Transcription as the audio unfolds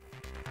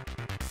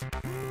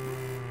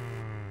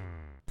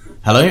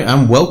Hello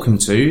and welcome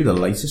to the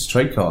latest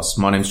Tradecast.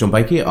 My name is John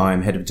Bakey.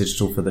 I'm Head of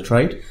Digital for The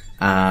Trade,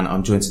 and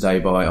I'm joined today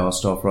by our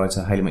staff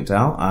writer Hayley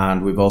McDowell,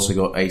 and we've also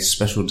got a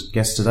special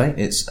guest today.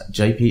 It's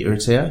JP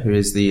Urrutia, who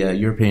is the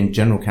European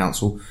General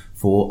Counsel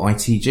for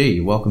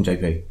ITG. Welcome,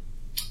 JP.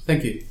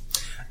 Thank you.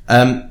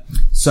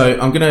 So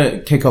I'm going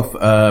to kick off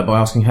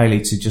by asking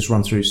Hayley to just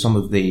run through some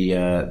of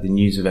the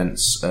news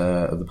events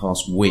of the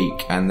past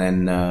week, and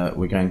then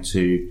we're going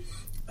to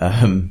talk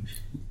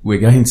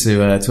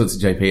to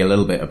JP a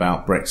little bit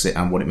about Brexit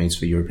and what it means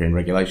for European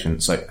regulation.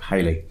 So,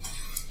 Hayley.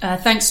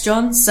 Thanks,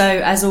 John. So,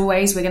 as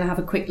always, we're going to have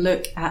a quick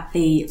look at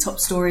the top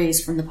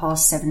stories from the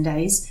past 7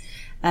 days.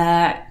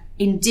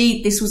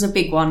 Indeed, this was a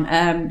big one.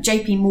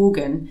 JP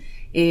Morgan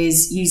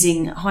is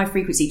using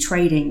high-frequency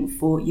trading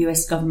for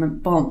US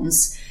government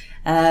bonds.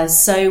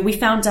 So we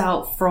found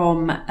out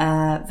from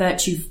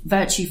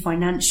Virtue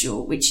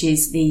Financial, which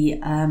is the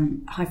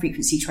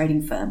high-frequency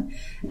trading firm.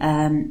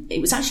 It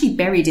was actually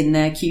buried in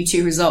their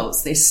Q2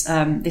 results, this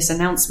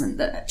announcement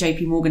that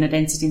JP Morgan had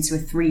entered into a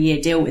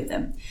 3-year deal with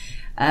them.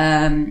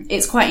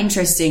 It's quite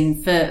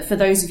interesting for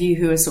those of you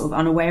who are sort of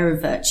unaware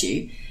of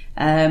Virtue.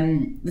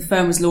 The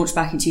firm was launched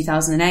back in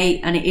 2008,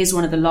 and it is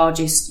one of the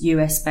largest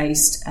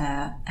US-based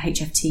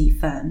HFT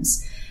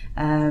firms.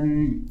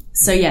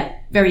 So yeah,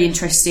 very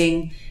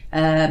interesting.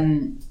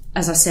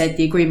 As I said,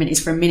 the agreement is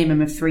for a minimum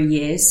of 3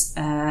 years,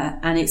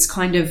 and it's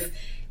kind of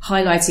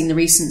highlighting the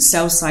recent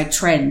sell side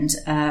trend,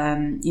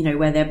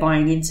 where they're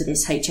buying into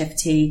this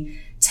HFT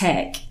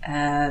tech,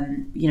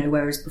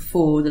 whereas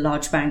before the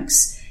large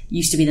banks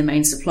used to be the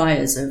main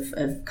suppliers of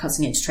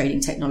cutting edge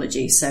trading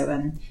technology.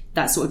 So,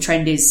 that sort of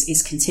trend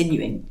is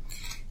continuing.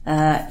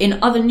 In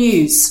other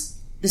news,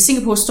 the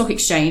Singapore Stock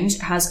Exchange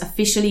has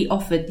officially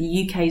offered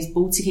the UK's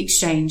Baltic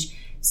Exchange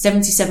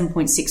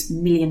 £77.6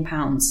 million.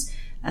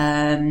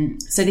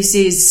 So this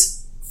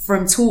is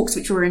from talks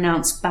which were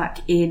announced back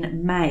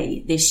in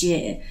May this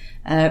year,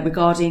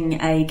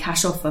 regarding a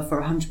cash offer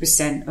for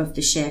 100% of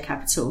the share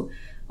capital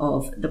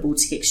of the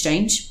Baltic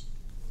Exchange.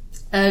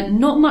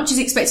 Not much is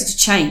expected to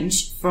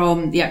change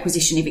from the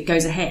acquisition if it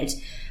goes ahead.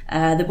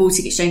 The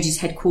Baltic Exchange's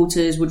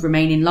headquarters would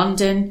remain in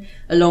London,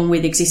 along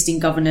with existing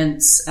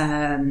governance.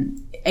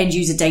 End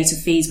user data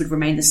fees would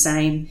remain the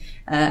same,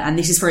 and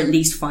this is for at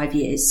least 5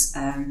 years.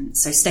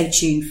 So stay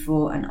tuned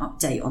for an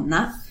update on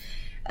that.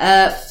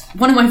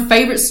 One of my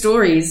favourite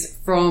stories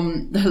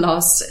from the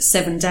last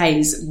 7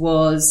 days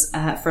was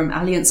from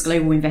Allianz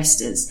Global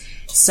Investors.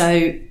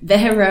 So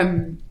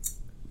their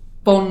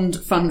bond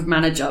fund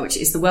manager, which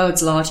is the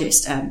world's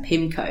largest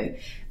PIMCO,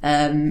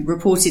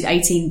 reported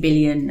 18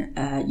 billion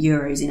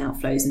euros in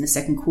outflows in the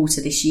second quarter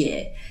this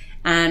year.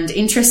 And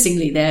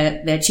interestingly,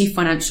 their chief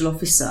financial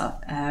officer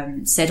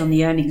said on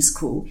the earnings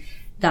call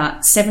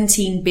that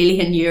 17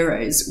 billion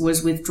euros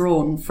was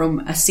withdrawn from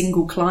a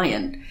single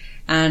client.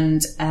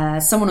 And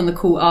someone on the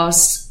call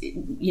asked,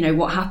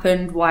 what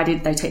happened? Why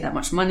did they take that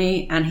much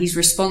money? And his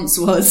response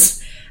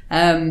was,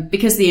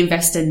 because the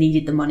investor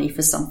needed the money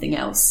for something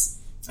else.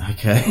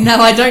 Okay.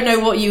 Now, I don't know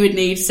what you would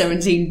need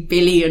 17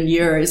 billion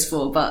euros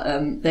for, but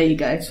there you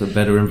go. So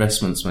better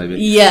investments, maybe.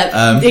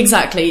 Yeah,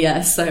 exactly,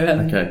 yeah. So,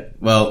 okay.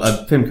 Well,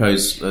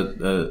 PIMCO's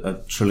a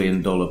 $1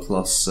 trillion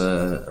plus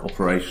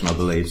operation, I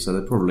believe, so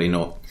they're probably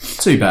not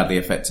too badly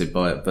affected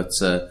by it, but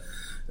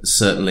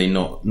certainly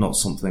not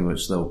something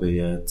which they'll be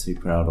too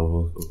proud of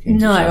or keen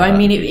to No, share I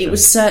mean, about. it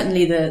was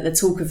certainly the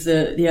talk of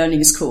the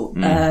earnings call.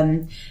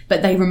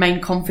 But they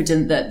remain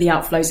confident that the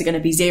outflows are going to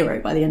be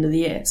zero by the end of the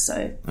year.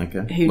 So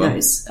who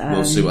knows?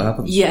 We'll see what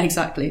happens. Yeah,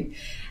 exactly.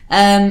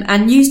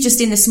 And news just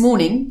in this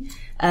morning,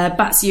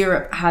 Bats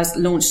Europe has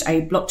launched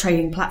a block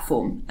trading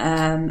platform.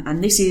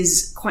 And this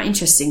is quite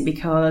interesting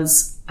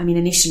because,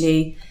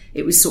 initially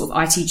it was sort of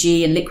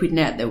ITG and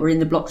Liquidnet that were in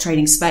the block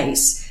trading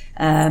space.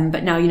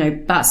 But now,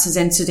 Bats has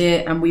entered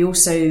it, and we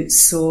also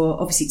saw,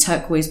 obviously,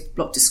 Turquoise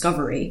Block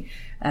Discovery,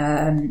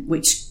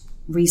 which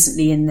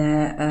recently in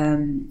their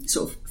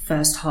sort of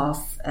first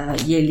half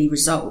yearly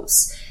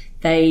results,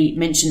 they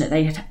mentioned that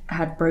they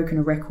had broken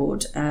a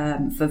record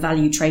for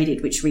value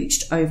traded, which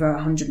reached over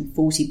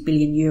 140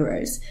 billion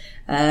euros.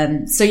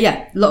 So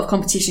yeah, a lot of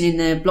competition in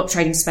the block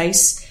trading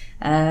space.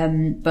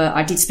 But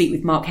I did speak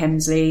with Mark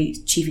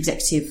Hemsley, Chief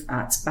Executive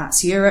at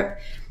Bats Europe,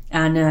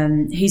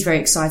 and he's very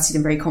excited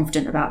and very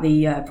confident about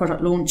the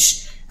product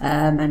launch.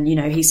 And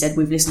he said,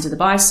 we've listened to the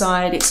buy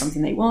side, it's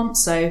something they want.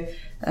 So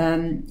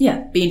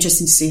be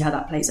interesting to see how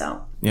that plays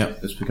out. Yeah,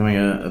 it's becoming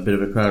a bit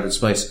of a crowded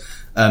space.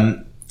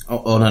 On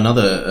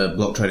another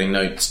block trading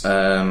note,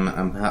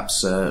 and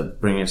perhaps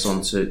bringing us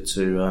on to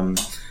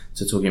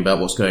talking about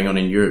what's going on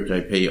in Europe,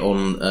 JP,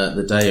 on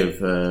the day of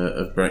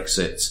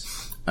Brexit,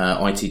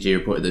 ITG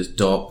reported that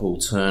dark pool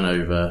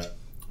turnover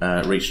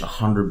reached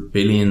 $100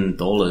 billion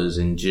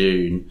in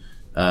June,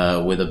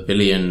 with $1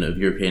 billion of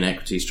European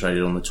equities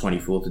traded on the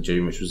 24th of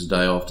June, which was the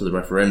day after the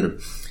referendum.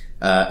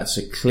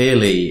 So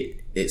clearly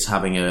it's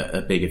having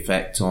a big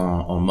effect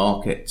on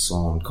markets,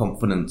 on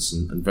confidence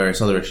and various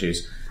other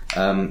issues.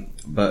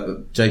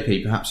 But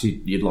JP, perhaps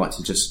you'd like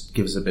to just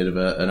give us a bit of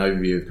an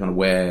overview of kind of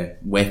where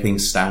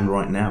things stand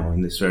right now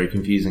in this very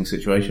confusing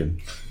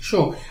situation.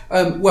 Sure.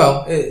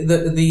 Well,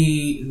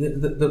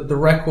 the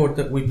record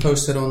that we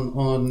posted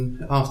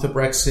on after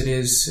Brexit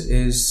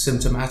is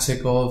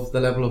symptomatic of the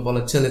level of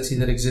volatility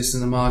that exists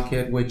in the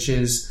market, which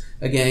is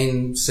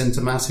again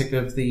symptomatic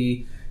of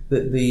the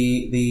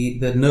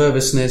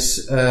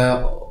nervousness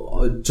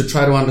to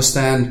try to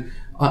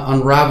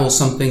unravel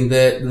something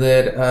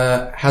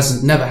that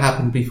hasn't never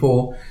happened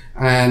before,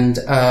 and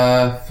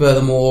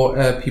furthermore,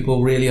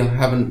 people really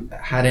haven't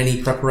had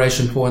any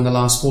preparation for in the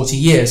last 40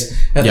 years,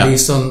 at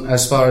least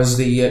as far as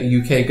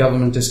the UK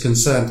government is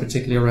concerned,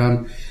 particularly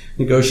around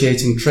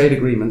negotiating trade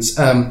agreements.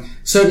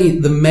 Certainly,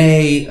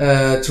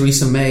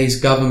 Theresa May's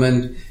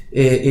government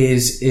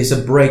is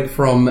a break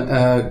from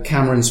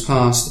Cameron's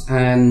past,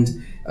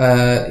 and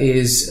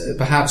is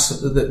perhaps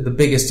the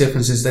biggest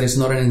difference is that it's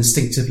not an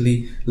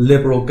instinctively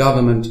liberal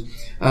government.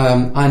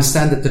 I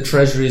understand that the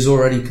Treasury is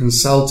already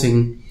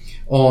consulting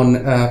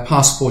on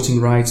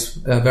passporting rights,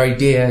 very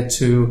dear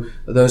to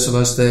those of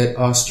us that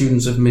are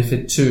students of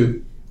MiFID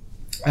II.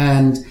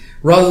 And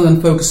rather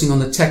than focusing on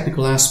the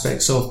technical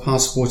aspects of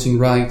passporting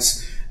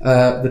rights,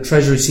 the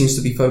Treasury seems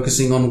to be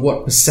focusing on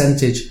what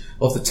percentage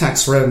of the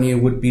tax revenue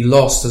would be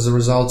lost as a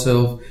result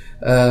of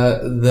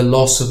the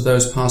loss of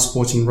those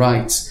passporting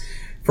rights.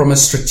 From a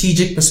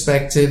strategic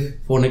perspective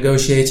for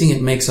negotiating,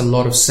 it makes a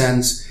lot of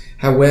sense.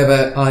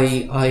 However,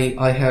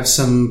 I have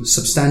some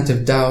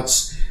substantive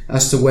doubts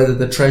as to whether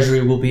the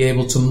Treasury will be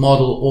able to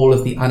model all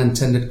of the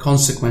unintended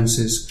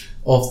consequences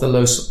of the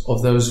loss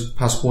of those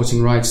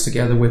passporting rights,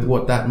 together with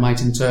what that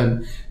might in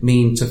turn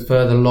mean to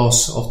further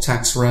loss of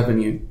tax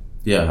revenue.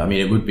 Yeah, I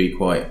mean, it would be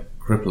quite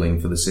crippling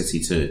for the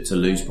city to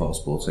lose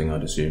passporting,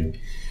 I'd assume.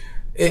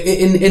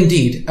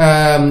 Indeed,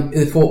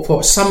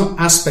 for some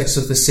aspects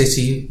of the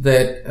city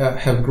that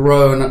have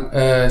grown,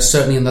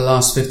 certainly in the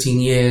last 15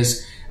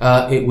 years,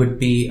 it would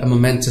be a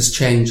momentous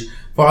change.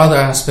 For other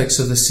aspects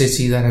of the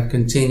city that have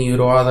continued,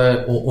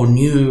 or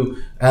new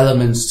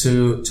elements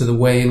to the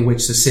way in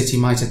which the city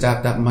might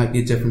adapt, that might be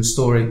a different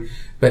story.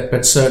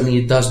 But certainly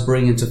it does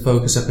bring into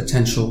focus a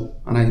potential,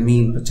 and I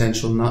mean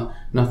potential,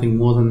 nothing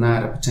more than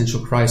that, a potential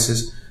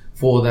crisis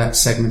for that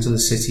segment of the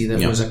city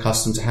that was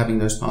accustomed to having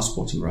those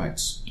passporting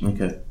rights.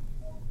 Okay.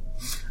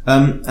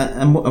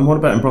 And what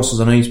about in Brussels?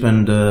 I know you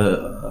spend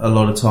a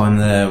lot of time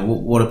there.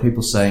 What are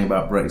people saying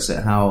about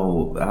Brexit?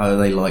 How are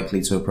they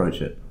likely to approach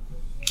it?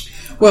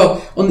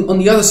 Well, on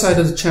the other side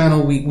of the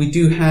channel, we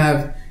do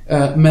have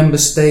member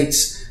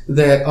states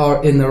that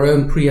are in their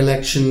own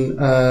pre-election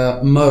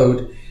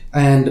mode.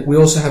 And we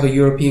also have a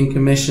European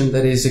Commission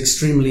that is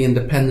extremely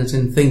independent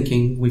in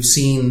thinking. We've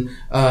seen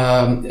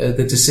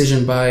the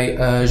decision by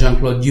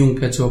Jean-Claude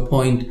Juncker to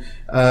appoint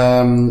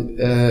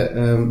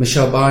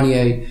Michel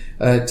Barnier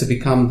to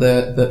become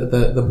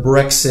the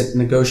Brexit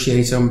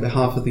negotiator on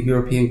behalf of the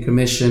European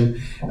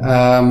Commission.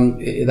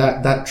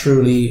 That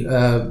truly,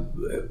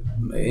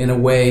 in a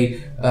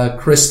way,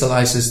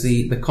 crystallizes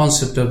the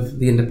concept of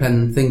the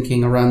independent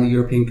thinking around the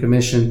European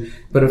Commission.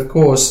 But of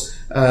course,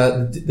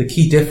 the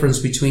key difference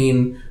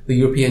between the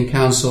European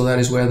Council, that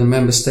is where the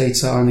member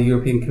states are, and the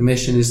European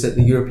Commission is that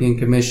the European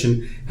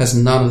Commission has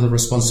none of the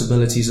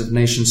responsibilities of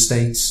nation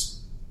states.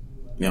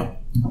 Yeah.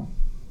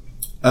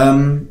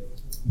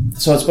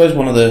 So I suppose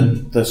one of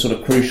the sort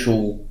of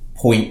crucial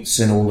points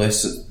in all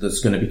this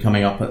that's going to be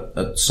coming up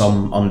at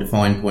some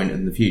undefined point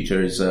in the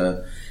future is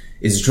the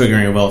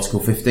triggering of Article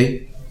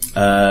 50.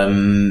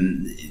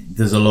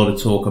 There's a lot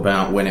of talk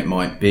about when it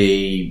might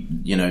be.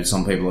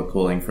 Some people are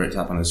calling for it to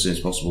happen as soon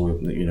as possible.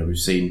 We've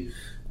seen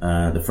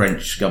the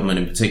French government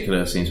in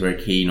particular seems very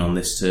keen on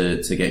this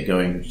to get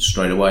going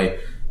straight away.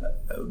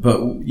 But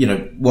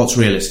what's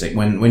realistic?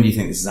 When do you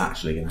think this is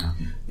actually going to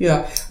happen?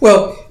 Yeah,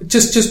 well,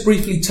 just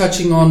briefly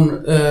touching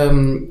on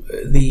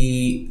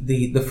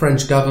the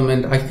French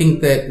government, I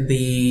think that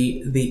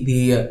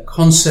the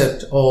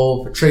concept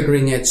of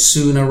triggering it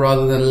sooner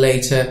rather than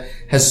later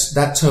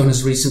that tone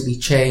has recently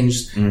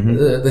changed.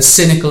 Mm-hmm. The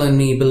cynical in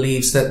me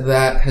believes that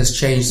has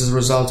changed as a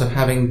result of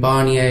having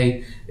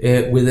Barnier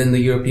within the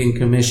European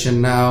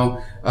Commission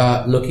now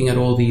looking at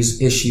all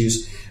these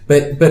issues.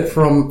 But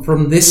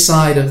from this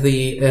side of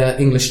the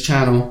English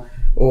Channel,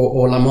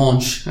 or La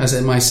Manche, as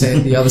it might say,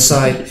 the other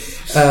side,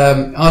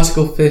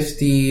 Article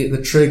 50, the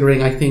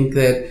triggering, I think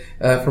that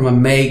from a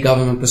May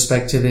government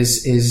perspective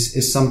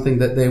is something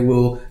that they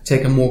will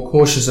take a more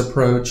cautious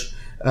approach,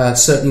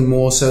 certainly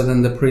more so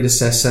than the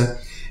predecessor.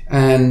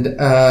 And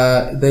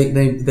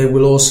they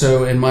will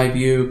also, in my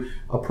view,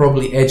 are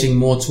probably edging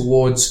more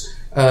towards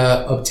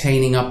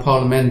obtaining a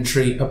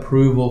parliamentary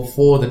approval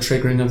for the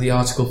triggering of the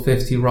Article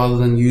 50 rather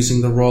than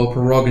using the royal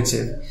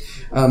prerogative.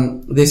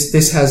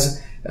 This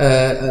has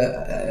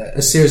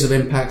a series of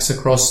impacts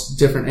across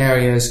different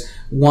areas.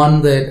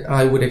 One that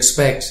I would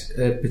expect,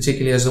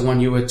 particularly as the one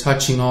you were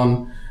touching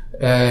on,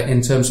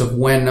 in terms of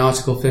when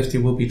Article 50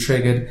 will be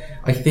triggered,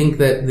 I think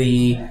that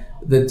the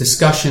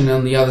discussion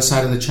on the other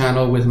side of the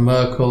channel with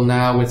Merkel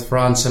now, with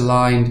France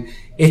aligned,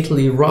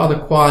 Italy rather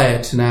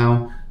quiet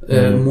now,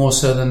 more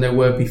so than there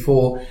were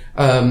before.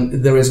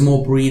 There is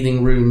more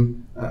breathing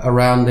room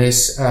around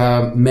this.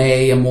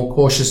 May, a more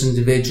cautious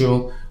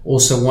individual,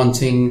 also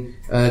wanting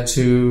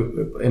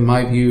to, in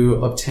my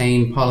view,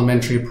 obtain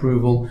parliamentary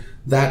approval.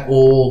 That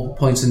all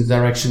points in the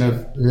direction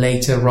of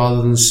later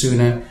rather than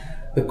sooner.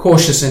 The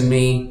cautious in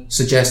me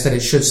suggests that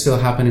it should still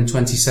happen in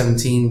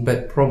 2017,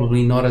 but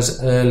probably not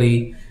as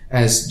early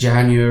as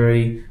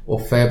January or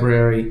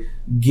February,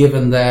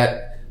 given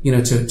that,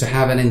 to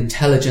have an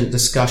intelligent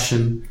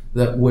discussion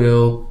that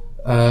will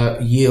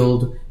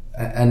yield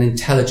an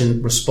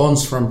intelligent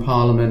response from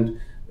Parliament,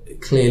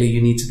 clearly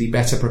you need to be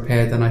better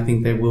prepared than I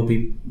think they will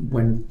be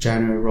when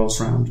January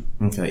rolls around.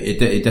 Okay,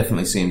 it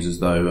definitely seems as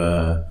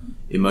though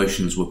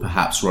emotions were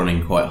perhaps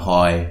running quite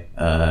high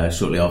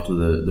shortly after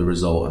the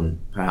result, and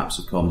perhaps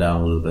have calmed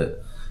down a little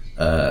bit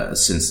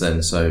since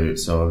then. So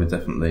I would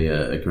definitely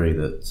agree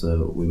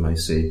that we may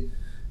see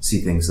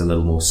things a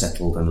little more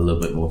settled and a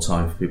little bit more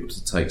time for people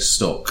to take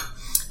stock.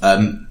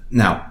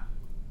 Now,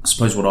 I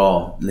suppose what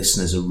our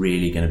listeners are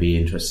really going to be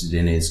interested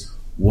in is,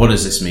 what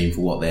does this mean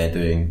for what they're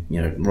doing?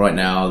 Right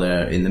now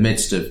they're in the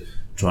midst of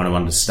trying to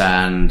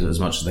understand as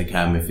much as they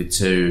can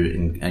MiFID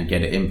II and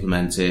get it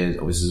implemented.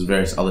 Obviously, there's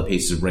various other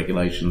pieces of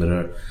regulation that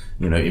are,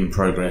 in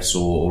progress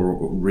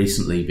or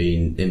recently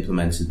being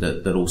implemented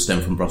that all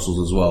stem from Brussels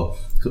as well.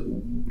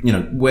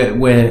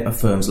 Where are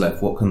firms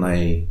left? What can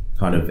they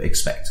kind of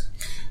expect?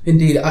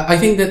 Indeed, I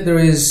think that there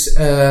is,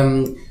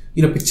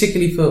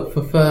 particularly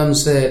for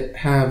firms that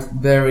have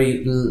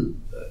very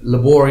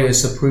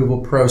laborious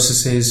approval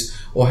processes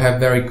or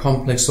have very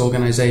complex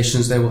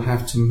organizations, they will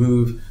have to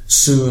move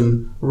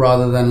soon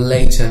rather than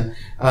later.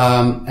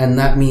 And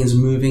that means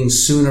moving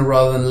sooner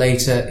rather than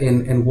later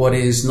in what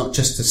is not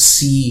just a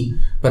sea,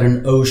 but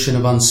an ocean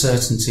of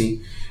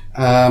uncertainty.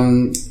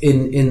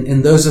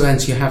 In those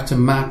events, you have to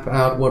map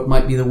out what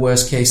might be the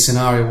worst case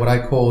scenario, what I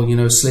call,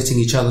 slitting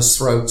each other's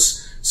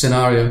throats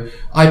scenario.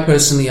 I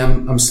personally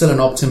I'm still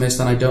an optimist,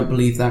 and I don't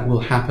believe that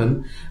will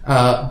happen.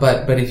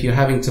 But if you're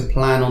having to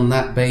plan on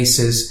that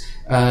basis,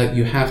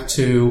 you have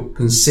to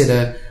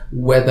consider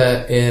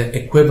whether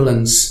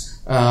equivalence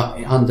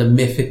under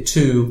MiFID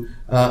II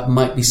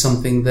might be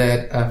something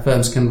that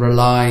firms can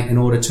rely in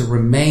order to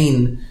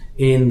remain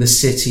in the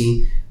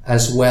city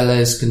as well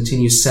as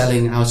continue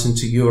selling out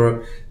into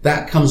Europe.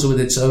 That comes with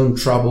its own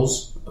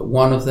troubles.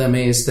 One of them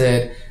is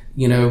that,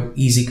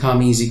 easy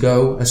come, easy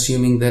go,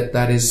 assuming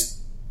that is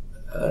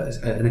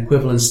an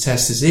equivalence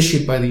test is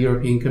issued by the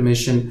European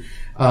Commission,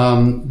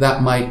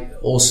 that might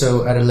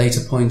also at a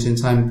later point in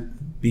time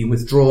be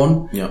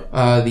withdrawn. Yep.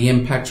 The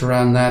impact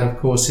around that, of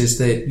course, is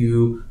that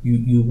you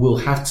will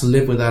have to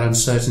live with that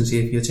uncertainty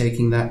if you're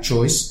taking that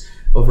choice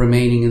of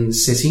remaining in the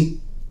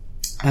city.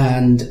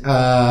 And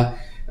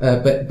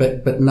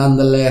but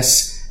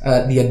nonetheless,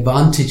 the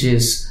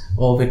advantages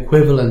of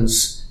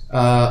equivalence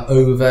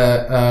over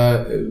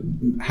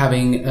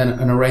having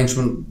an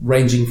arrangement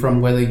ranging from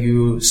whether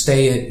you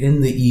stay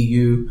in the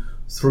EU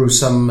through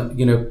some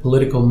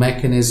political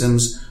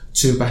mechanisms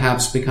to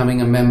perhaps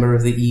becoming a member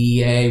of the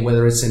EEA,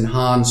 whether it's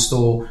enhanced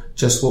or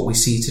just what we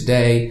see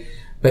today,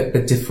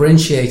 but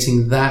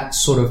differentiating that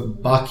sort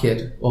of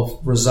bucket of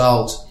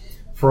result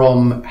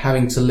from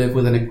having to live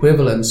with an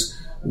equivalence.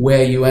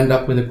 Where you end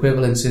up with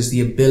equivalence is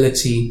the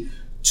ability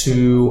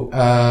to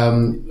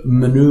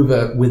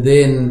maneuver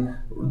within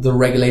the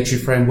regulatory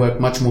framework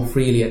much more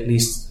freely, at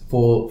least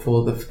for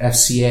the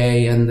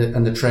FCA and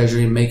the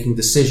Treasury in making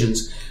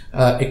decisions.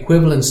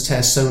 Equivalence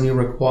tests only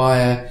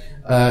require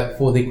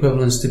for the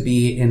equivalence to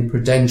be in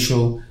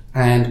prudential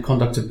and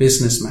conduct of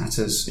business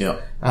matters. Yeah.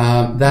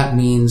 That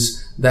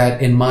means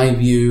that, in my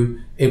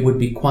view, it would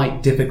be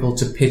quite difficult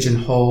to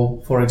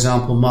pigeonhole, for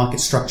example, market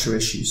structure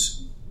issues.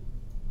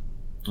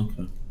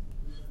 Okay.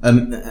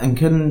 And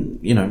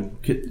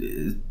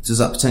does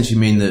that potentially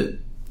mean that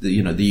the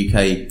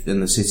UK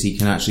and the city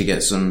can actually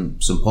get some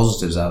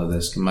positives out of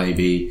this? Can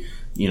maybe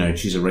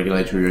choose a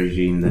regulatory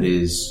regime that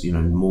is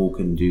more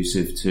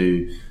conducive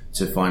to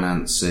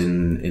finance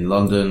in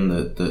London,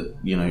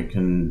 that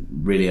can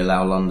really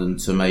allow London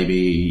to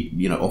maybe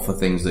offer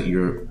things that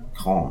Europe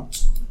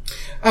can't?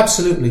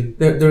 Absolutely,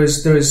 there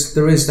is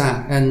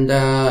that, and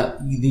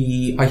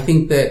I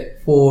think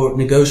that for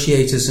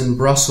negotiators in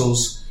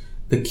Brussels,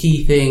 the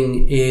key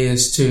thing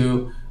is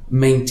to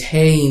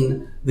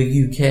maintain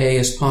the UK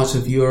as part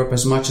of Europe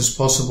as much as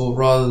possible,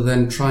 rather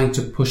than trying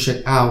to push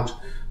it out,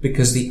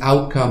 because the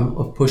outcome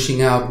of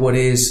pushing out what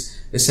is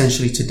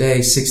essentially today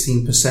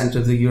 16%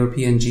 of the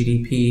European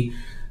GDP,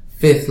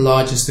 fifth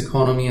largest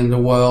economy in the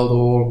world,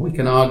 or we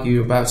can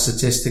argue about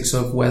statistics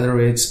of whether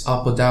it's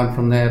up or down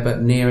from there,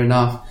 but near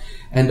enough.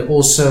 And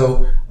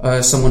also,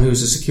 someone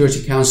who's a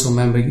Security Council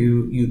member,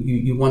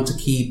 you want to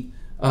keep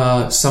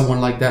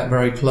someone like that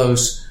very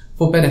close,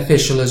 for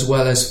beneficial as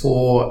well as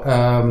for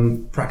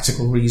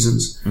practical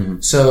reasons. Mm-hmm.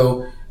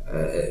 So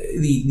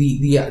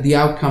the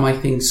outcome, I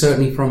think,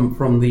 certainly from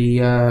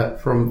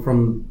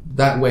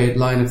that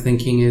line of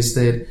thinking, is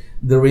that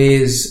there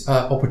is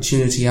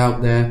opportunity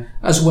out there,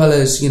 as well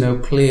as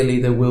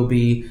clearly there will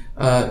be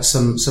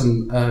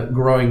some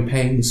growing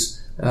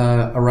pains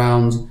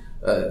around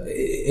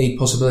a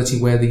possibility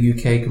where the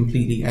UK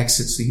completely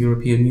exits the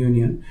European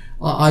Union.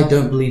 I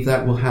don't believe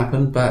that will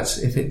happen, but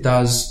if it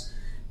does,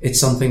 it's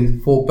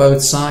something for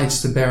both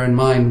sides to bear in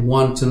mind.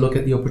 One, to look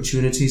at the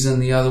opportunities,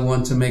 and the other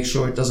one to make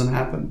sure it doesn't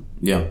happen.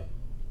 Yeah.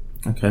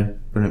 Okay,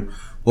 brilliant.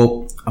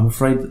 Well, I'm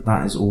afraid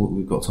that is all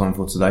we've got time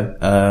for today.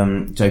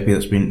 JP,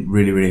 that's been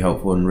really, really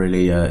helpful and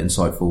really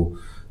insightful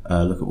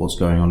look at what's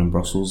going on in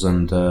Brussels,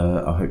 and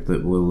I hope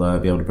that we'll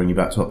be able to bring you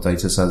back to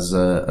update us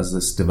as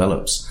this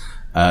develops.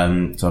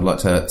 So I'd like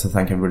to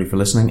thank everybody for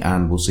listening,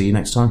 and we'll see you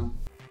next time.